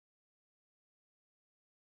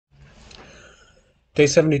Day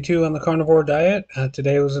 72 on the carnivore diet.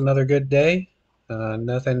 Today was another good day.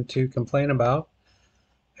 Nothing to complain about.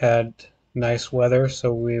 Had nice weather,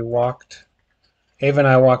 so we walked. Ava and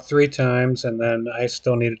I walked 3 times, and then I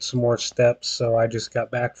still needed some more steps, so I just got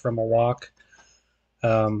back from a walk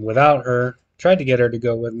without her. Tried to get her to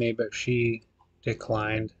go with me, but she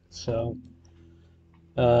declined. So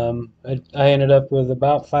I ended up with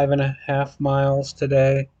about 5.5 miles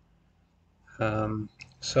today. Um,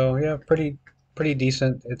 so yeah, pretty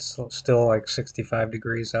decent. It's still like 65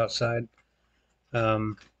 degrees outside.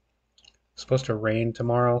 Um, it's supposed to rain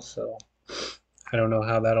tomorrow, so I don't know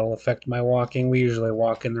how that'll affect my walking. We usually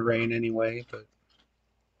walk in the rain anyway, but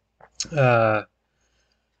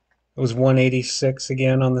it was 186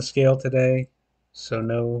 again on the scale today, so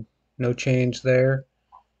no change there.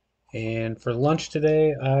 And for lunch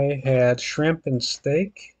today, I had shrimp and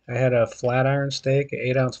steak. I had a flat iron steak, an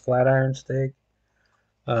 8 ounce flat iron steak,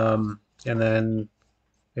 and then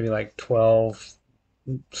maybe like 12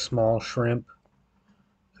 small shrimp.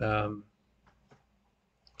 Um,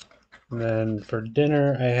 and then for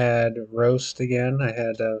dinner, I had roast again. I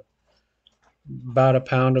had about a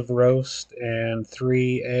pound of roast and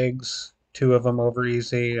 3 eggs, two of them over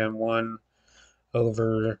easy and one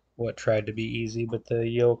over what tried to be easy, but the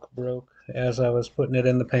yolk broke as I was putting it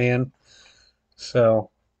in the pan.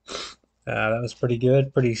 So that was pretty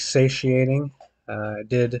good, pretty satiating. I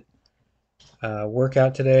did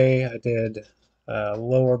workout today. I did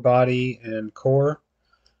lower body and core,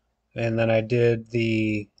 and then I did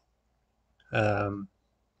the um,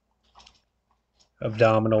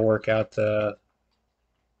 abdominal workout, the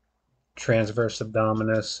transverse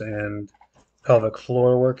abdominis and pelvic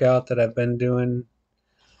floor workout that I've been doing.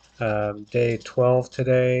 Day 12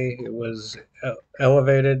 today. It was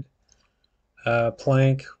elevated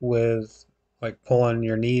plank with like pulling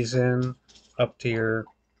your knees in up to your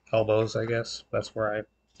elbows, I guess. That's where I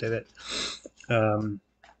did it. Um,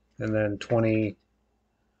 and then 20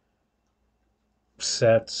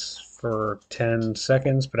 sets for 10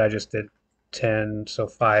 seconds, but I just did 10, so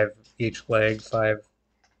 5 each leg, 5,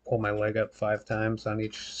 pull my leg up 5 times on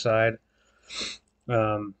each side,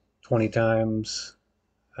 20 times.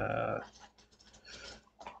 Uh,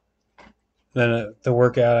 then the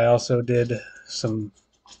workout, I also did some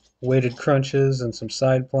weighted crunches and some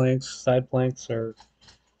side planks. Side planks are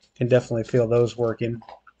can definitely feel those working.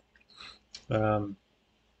 Um,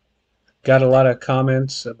 got a lot of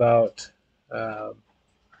comments about uh,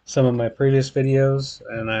 some of my previous videos,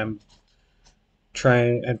 and I'm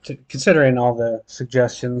trying and considering all the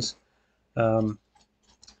suggestions. Um,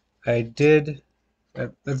 I did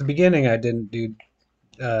at the beginning. I didn't do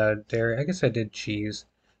dairy. I guess I did cheese,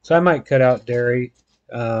 so I might cut out dairy.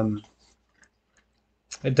 Um,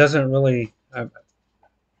 it doesn't really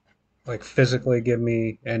like physically give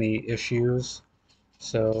me any issues.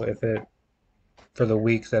 So if it for the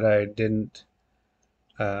week that I didn't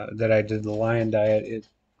that I did the lion diet, it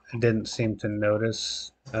I didn't seem to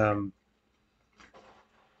notice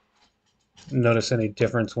any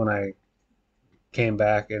difference when I came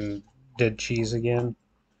back and did cheese again.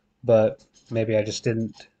 But maybe I just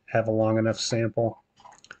didn't have a long enough sample.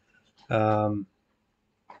 Um,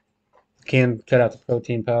 can cut out the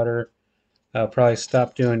protein powder. I'll probably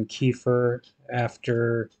stop doing kefir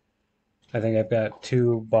after I think I've got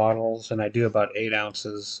 2 bottles, and I do about 8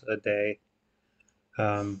 ounces a day,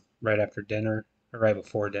 right after dinner or right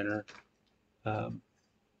before dinner. Um,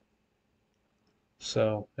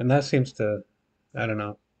 and that seems to, I don't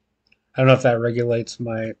know. I don't know if that regulates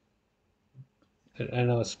my. I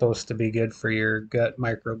know it's supposed to be good for your gut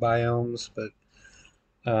microbiomes, but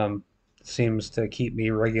it seems to keep me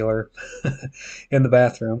regular in the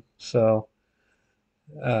bathroom. So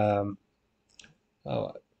um,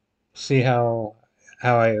 I'll see how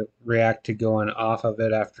I react to going off of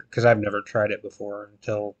it after, because I've never tried it before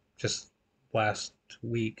until just last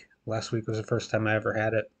week. Last week was the first time I ever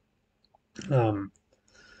had it. Um,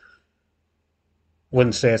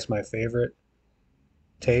 wouldn't say it's my favorite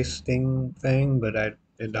tasting thing, but I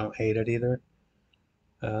don't hate it either.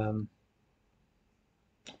 Um,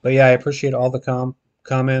 but yeah, I appreciate all the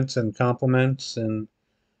comments and compliments and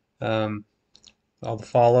um, all the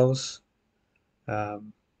follows.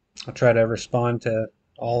 Um, I'll try to respond to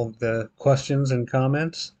all of the questions and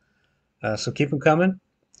comments. So keep them coming,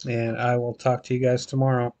 and I will talk to you guys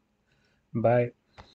tomorrow. Bye.